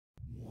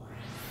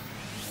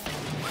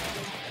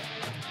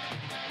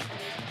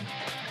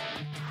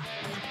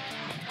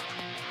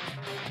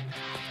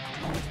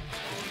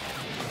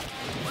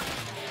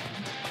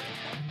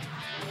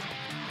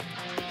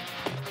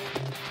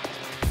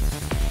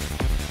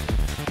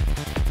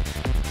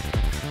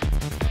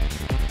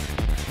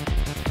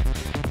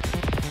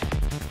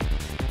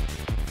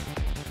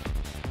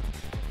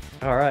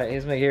All right,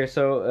 here's my gear.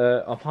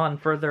 So upon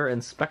further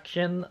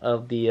inspection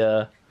of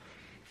the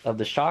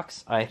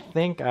shocks, I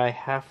think I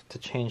have to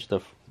change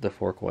the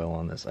fork oil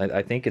on this.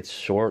 I think it's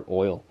short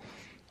oil.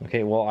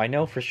 Okay, well I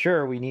know for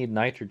sure we need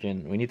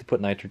nitrogen. We need to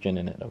put nitrogen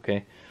in it.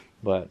 Okay,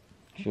 but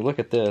if you look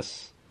at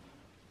this,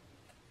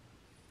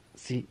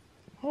 see,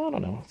 I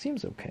don't know. It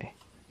seems okay.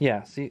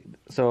 Yeah. See,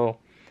 so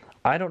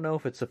I don't know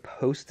if it's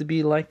supposed to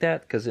be like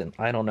that because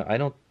I don't know. I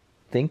don't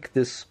think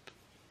this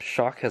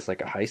shock has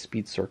like a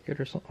high-speed circuit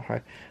or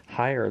something,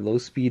 high or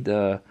low-speed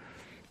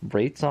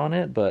rates on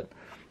it, but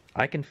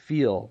I can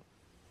feel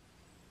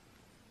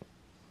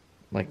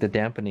like the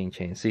dampening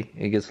chain. See,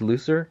 it gets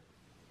looser.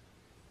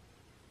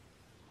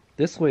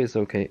 This way is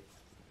okay,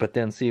 but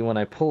then see when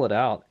I pull it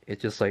out,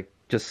 it just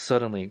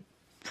suddenly,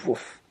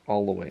 poof,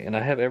 all the way. And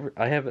I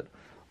have it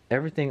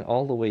everything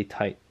all the way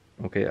tight.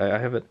 Okay, I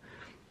have it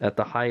at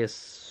the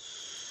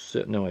highest.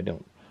 No, I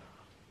don't.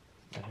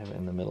 I have it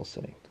in the middle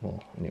setting.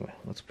 Well, anyway,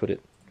 let's put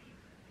it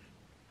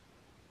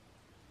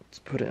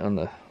on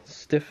the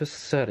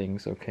stiffest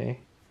settings, okay?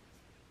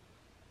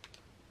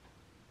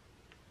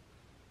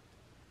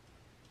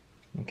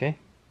 Okay.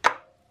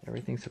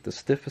 Everything's at the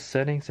stiffest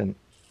settings, and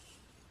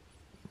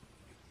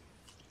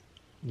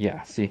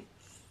yeah, see.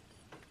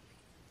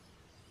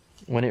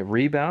 When it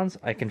rebounds,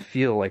 I can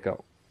feel like an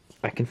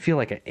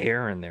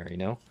air in there, you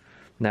know?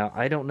 Now,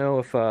 I don't know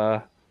if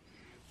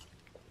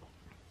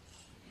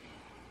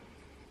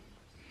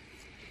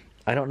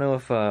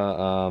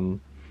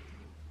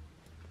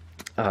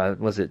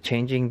was it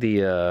changing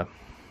the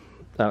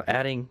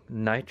adding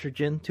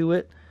nitrogen to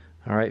it,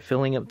 all right,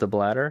 filling up the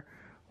bladder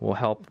will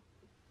help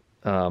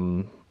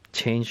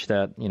change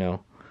that, you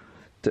know,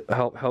 to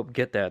help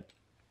get that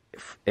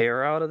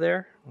air out of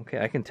there. Okay,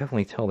 I can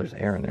definitely tell there's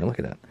air in there. Look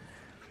at that.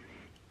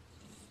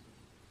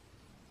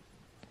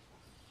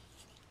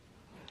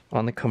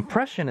 On the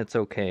compression it's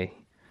okay,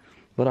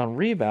 but on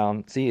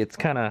rebound, see, it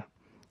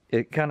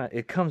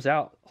comes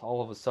out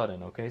all of a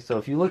sudden. Okay, so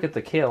if you look at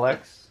the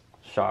KLX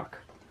shock,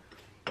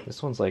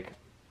 this one's like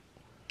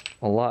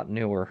a lot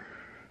newer.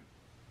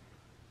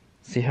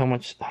 See how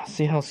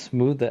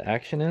smooth the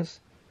action is?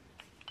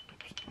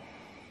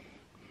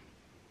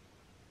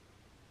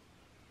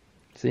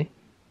 See?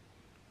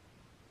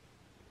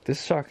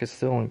 This shock is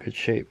still in good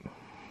shape.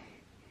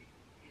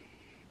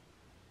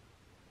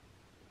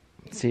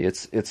 See,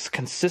 it's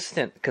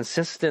consistent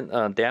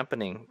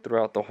dampening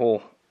throughout the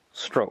whole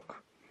stroke.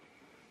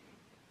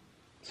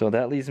 So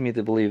that leads me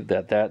to believe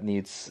that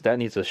needs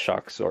a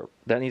shock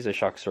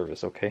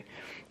service. Okay,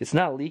 it's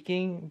not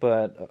leaking,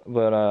 but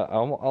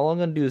all I'm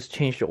gonna do is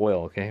change the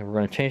oil. Okay, we're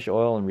gonna change the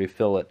oil and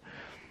refill it,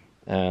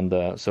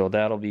 and so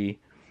that'll be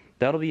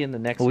in the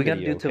next. What we got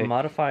to do to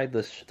modify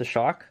the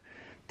shock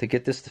to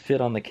get this to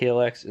fit on the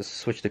KLX is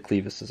switch the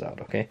Clevises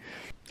out. Okay.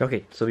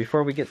 Okay. So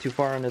before we get too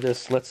far into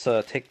this, let's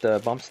take the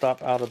bump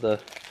stop out of the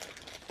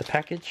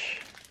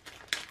package.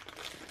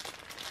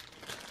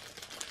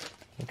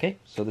 Okay,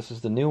 so this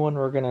is the new one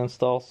we're going to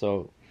install,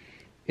 so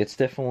it's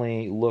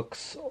definitely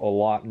looks a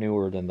lot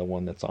newer than the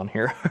one that's on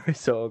here.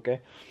 So, okay,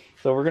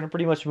 so we're going to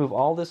pretty much move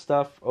all this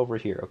stuff over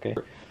here, okay?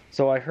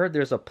 So I heard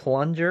there's a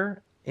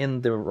plunger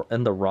in the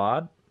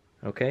rod,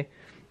 okay?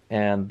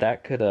 And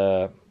that could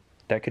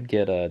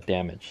get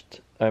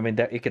damaged. I mean,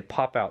 that it could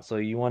pop out, so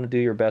you want to do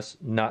your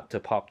best not to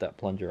pop that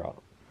plunger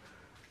out,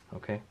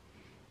 okay?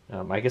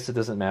 I guess it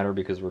doesn't matter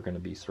because we're going to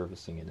be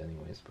servicing it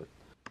anyways, but...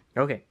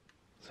 Okay,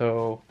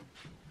 so...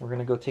 we're going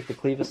to go take the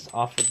Clevis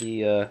off of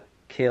the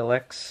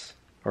KLX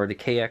or the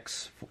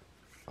KX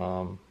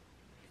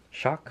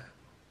shock.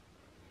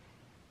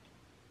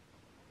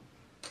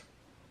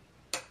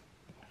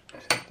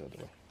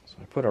 So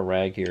I put a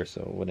rag here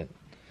so it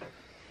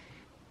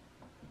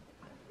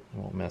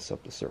won't mess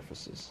up the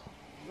surfaces.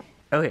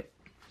 Okay,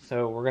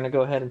 so we're going to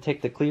go ahead and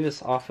take the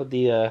Clevis off of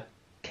the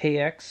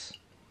KX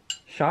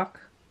shock.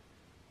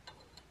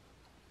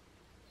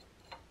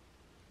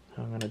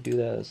 I'm going to do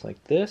that as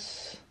like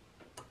this.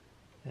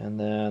 And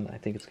then I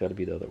think it's got to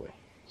be the other way.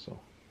 So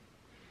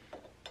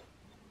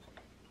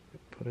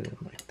put it in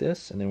like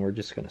this, and then we're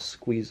just going to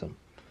squeeze them.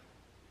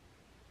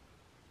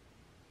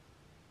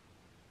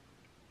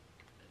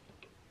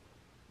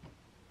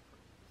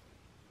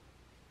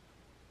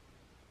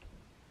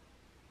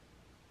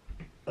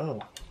 Oh,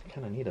 I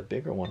kind of need a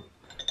bigger one.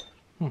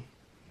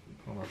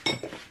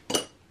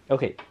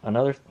 Okay,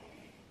 another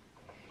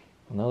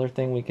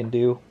thing we can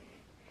do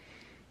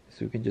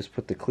is we can just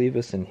put the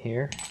Clevis in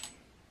here.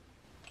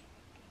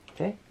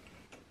 Okay,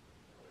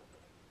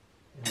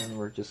 and then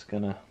we're just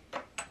gonna,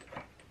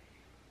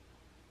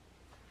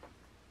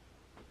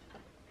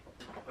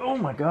 oh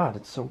my god,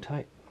 it's so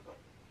tight,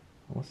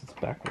 unless it's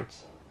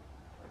backwards.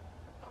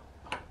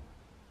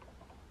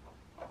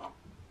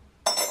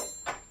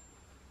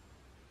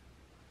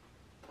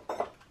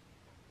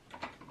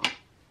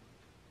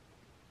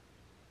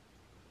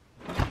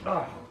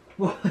 Oh,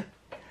 what?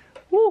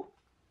 Woo!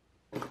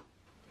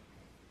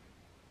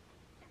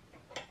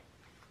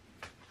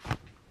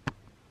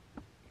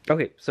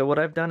 Okay, so what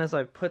I've done is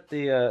I've put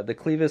the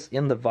Clevis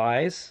in the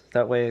vise.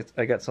 That way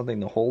I got something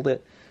to hold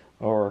it,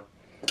 or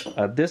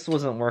This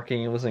wasn't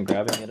working, it wasn't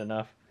grabbing it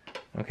enough.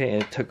 Okay,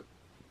 it took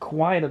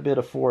quite a bit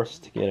of force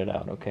to get it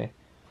out, okay?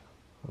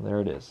 Well,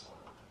 there it is.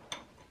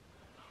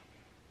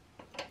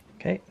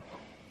 Okay.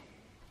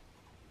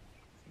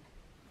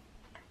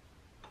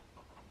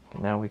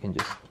 Now we can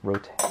just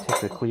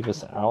take the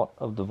Clevis out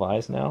of the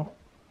vise now.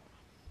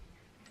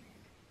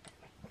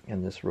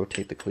 And just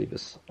rotate the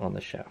Clevis on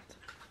the shaft.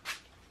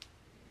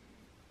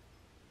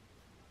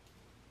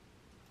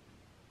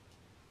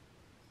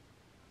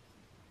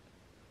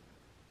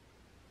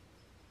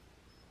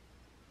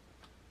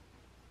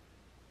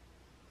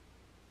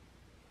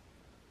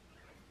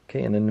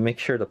 Okay, and then make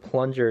sure the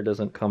plunger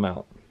doesn't come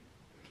out.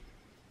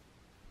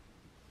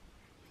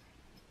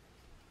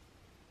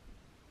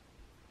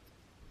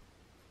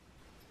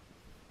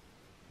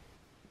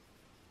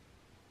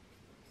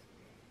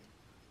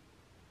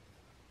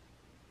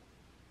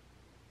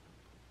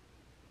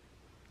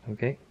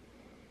 Okay.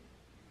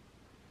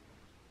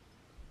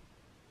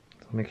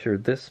 So make sure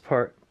this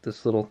part,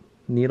 this little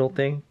needle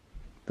thing,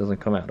 doesn't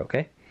come out,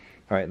 okay?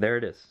 All right, there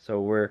it is.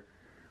 So we're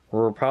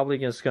probably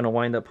just going to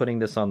wind up putting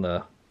this on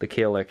the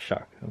KLX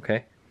shock,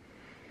 okay?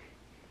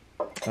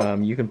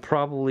 You can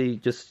probably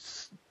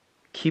just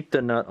keep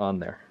the nut on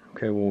there,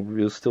 okay?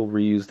 We'll still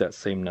reuse that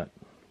same nut.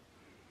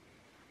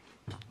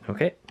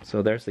 Okay,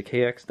 so there's the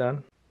KX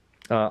done.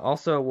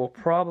 Also, we'll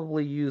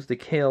probably use the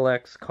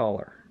KLX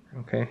collar,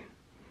 okay?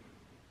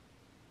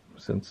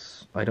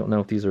 Since I don't know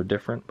if these are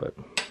different, but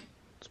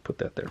let's put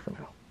that there for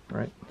now, all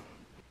right?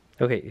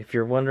 Okay, if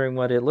you're wondering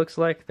what it looks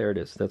like, there it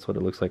is. That's what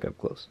it looks like up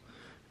close.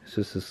 It's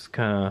just this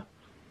kind of,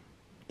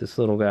 this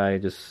little guy,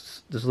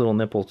 this little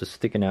nipple just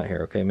sticking out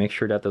here, okay? Make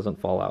sure that doesn't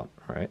fall out,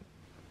 all right?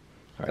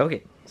 All right.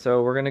 Okay,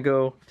 so we're gonna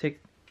go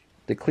take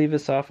the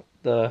Clevis off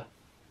the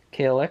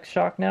KLX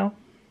shock now.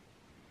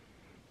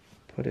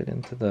 Put it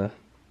into the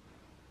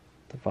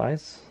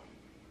vise.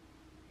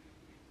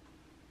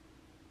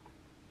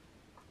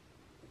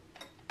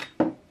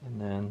 And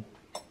then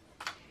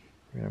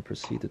we're going to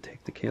proceed to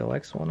take the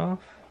KLX one off.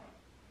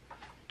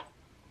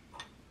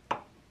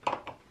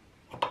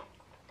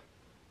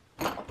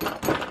 Oh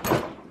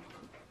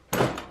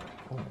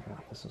my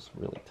god, this is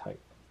really tight.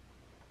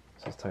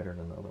 This is tighter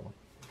than the other one.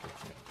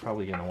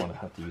 Probably going to want to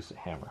have to use a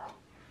hammer.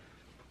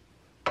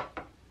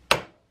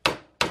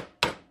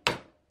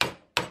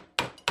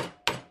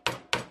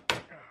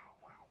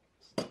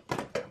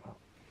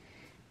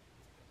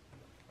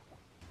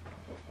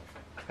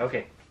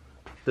 Okay,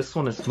 this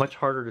one is much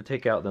harder to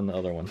take out than the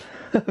other one.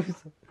 The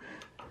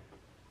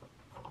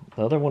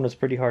other one was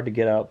pretty hard to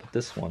get out, but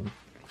this one...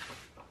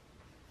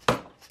 Okay,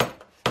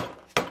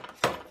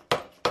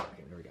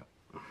 there we go.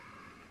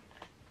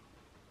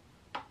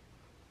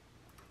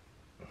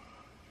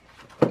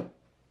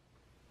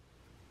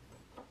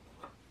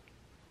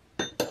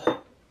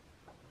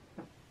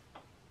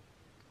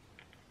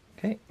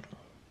 Okay,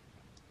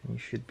 and you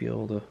should be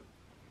able to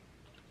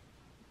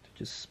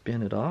just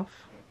spin it off.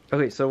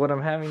 Okay, so what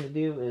I'm having to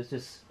do is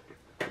just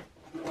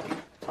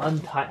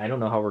untie. I don't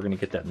know how we're going to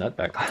get that nut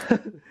back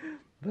on,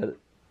 but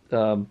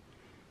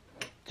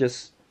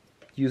just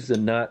use the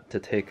nut to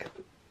take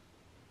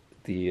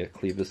the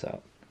Clevis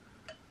out.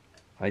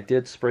 I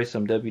did spray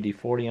some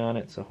WD-40 on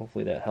it, so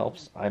hopefully that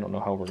helps. I don't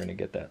know how we're going to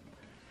get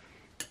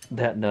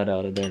that nut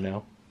out of there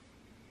now.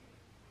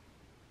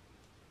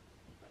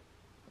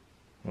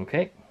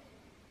 Okay.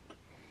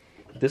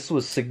 This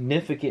was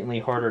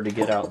significantly harder to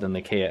get out than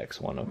the KX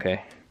one,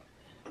 okay?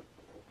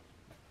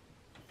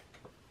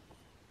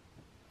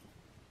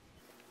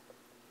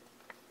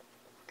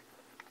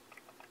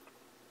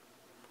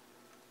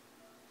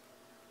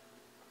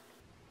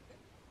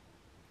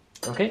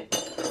 Okay,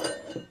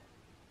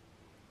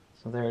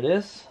 so there it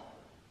is.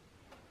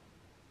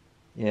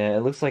 Yeah,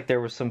 it looks like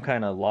there was some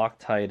kind of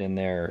Loctite in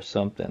there or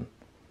something.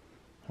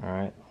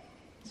 Alright,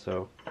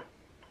 so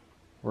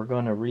we're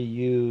going to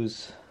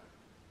reuse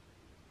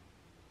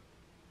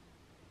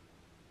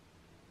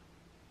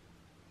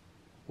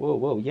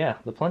whoa, yeah,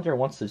 the plunger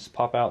wants to just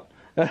pop out.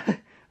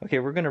 Okay,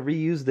 we're going to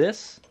reuse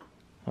this,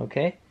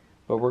 okay,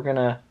 but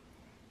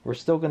we're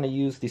still going to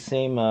use the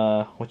same,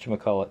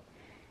 whatchamacallit.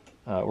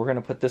 We're going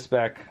to put this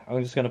back.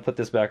 I'm just going to put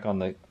this back on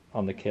the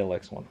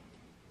KLX one.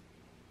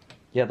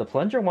 Yeah, the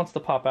plunger wants to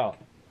pop out.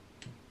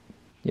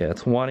 Yeah,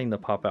 it's wanting to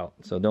pop out.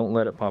 So don't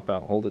let it pop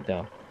out. Hold it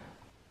down.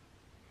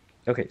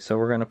 Okay, so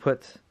we're going to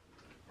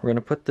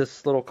put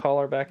this little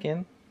collar back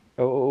in.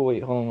 Oh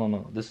wait, hold on,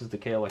 no. This is the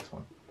KLX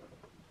one.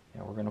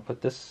 Yeah, we're going to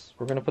put the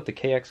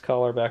KX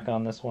collar back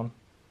on this one.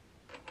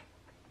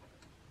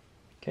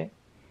 Okay.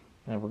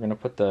 And we're going to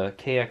put the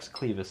KX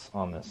Clevis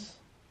on this.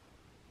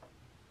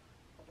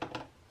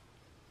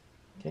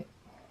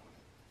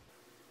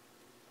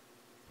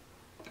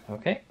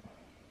 Okay.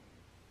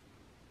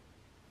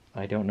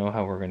 I don't know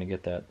how we're going to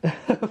get that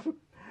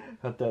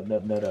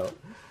nut out.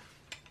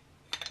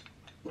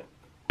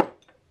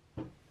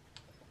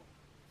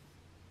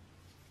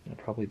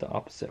 Probably the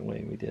opposite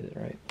way we did it,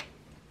 right?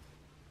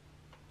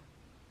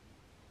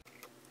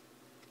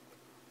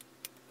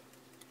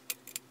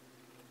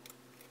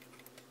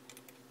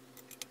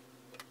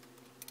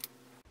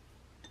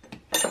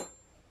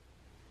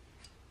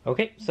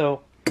 Okay,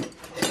 so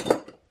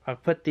I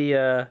put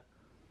the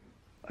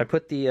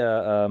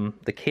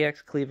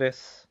KX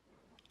Clevis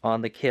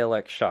on the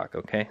KLX shock.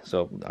 Okay,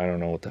 so I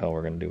don't know what the hell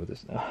we're gonna do with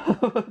this now.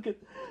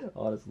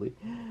 Honestly.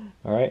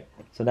 All right,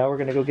 so now we're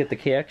gonna go get the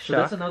KX shock. So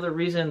that's another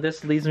reason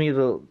this leads me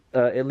to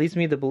it leads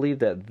me to believe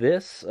that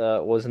this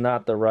was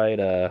not the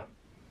right.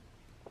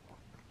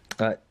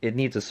 It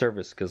needs a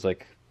service because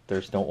like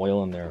there's no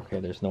oil in there. Okay,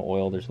 there's no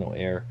oil, there's no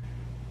air,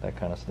 that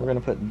kind of stuff. We're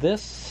gonna put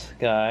this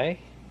guy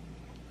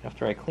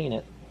after I clean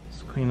it.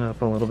 Just clean it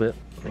up a little bit,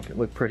 make it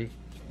look pretty.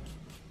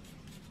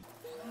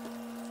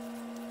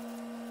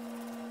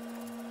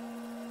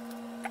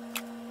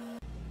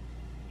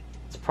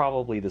 It's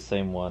probably the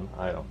same one.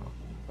 I don't know.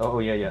 Oh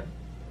yeah.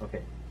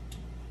 Okay.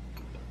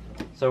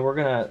 So we're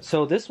gonna.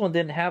 So this one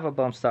didn't have a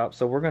bump stop,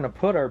 so we're gonna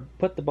put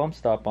the bump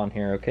stop on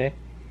here. Okay.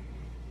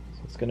 So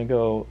it's gonna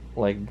go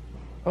like.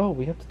 Oh,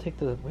 we have to take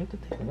the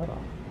nut off.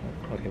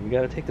 Okay, we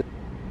gotta take the.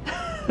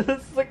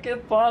 This is like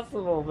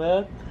impossible,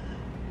 man.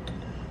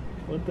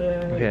 What the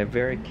heck? Okay, I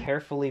very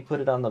carefully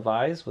put it on the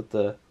vise with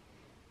the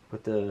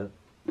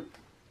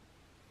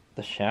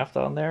shaft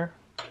on there.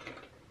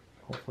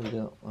 Hopefully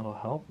that'll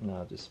help.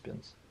 No, it just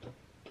spins.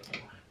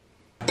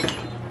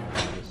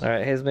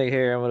 Alright, Hazmate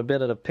here. I'm in a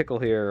bit of a pickle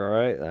here,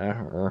 alright?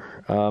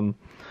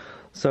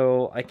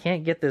 So I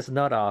can't get this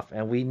nut off,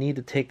 and we need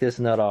to take this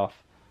nut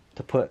off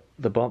to put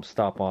the bump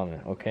stop on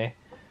it, okay?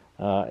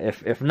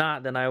 If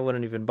not, then I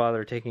wouldn't even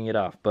bother taking it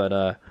off.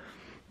 But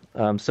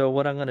so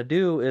what I'm gonna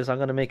do is I'm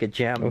gonna make a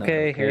jam nut.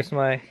 Okay, here's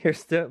my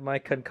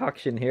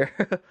concoction here.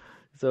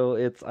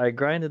 So I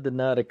grinded the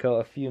nut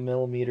a few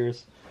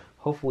millimeters.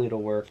 Hopefully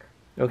it'll work.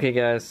 Okay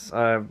guys,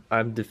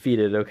 I'm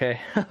defeated, okay?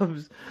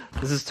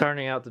 This is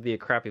turning out to be a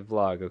crappy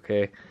vlog,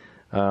 okay?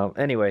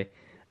 Anyway,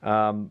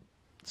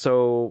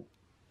 so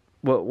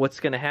what's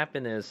gonna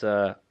happen is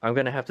I'm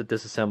gonna have to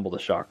disassemble the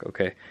shock,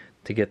 okay?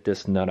 To get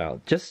this nut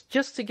out.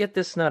 Just to get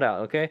this nut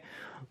out, okay?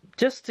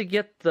 Just to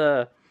get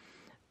the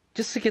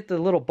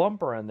little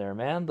bumper in there,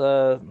 man.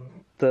 The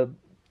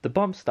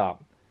bump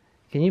stop.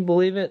 Can you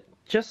believe it?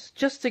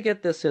 Just to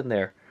get this in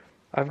there.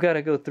 I've got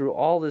to go through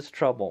all this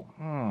trouble.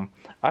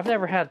 I've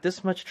never had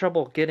this much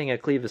trouble getting a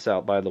Clevis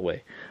out, by the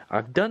way.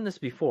 I've done this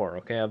before,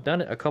 okay? I've done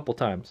it a couple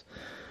times.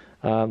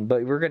 But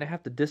we're going to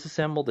have to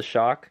disassemble the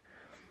shock.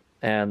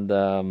 And,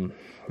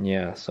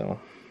 yeah, so...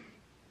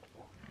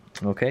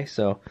 Okay,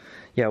 so,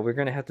 yeah, we're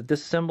going to have to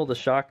disassemble the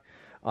shock.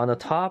 On the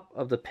top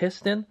of the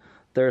piston,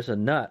 there's a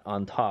nut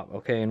on top,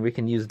 okay? And we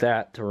can use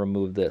that to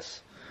remove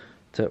this.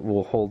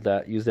 We'll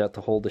use that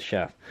to hold the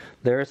shaft.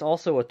 There's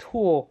also a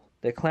tool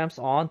that clamps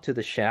onto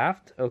the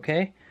shaft,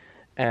 okay,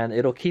 and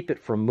it'll keep it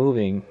from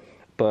moving,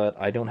 but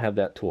I don't have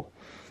that tool.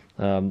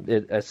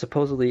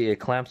 Supposedly it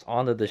clamps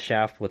onto the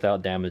shaft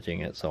without damaging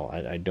it, so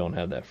I don't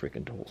have that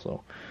freaking tool.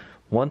 So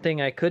one thing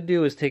I could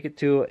do is take it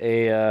to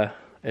a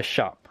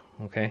shop,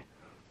 okay,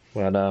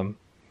 but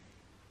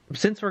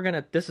since we're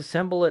gonna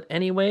disassemble it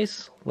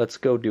anyways, let's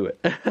go do it.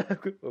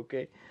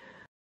 Okay.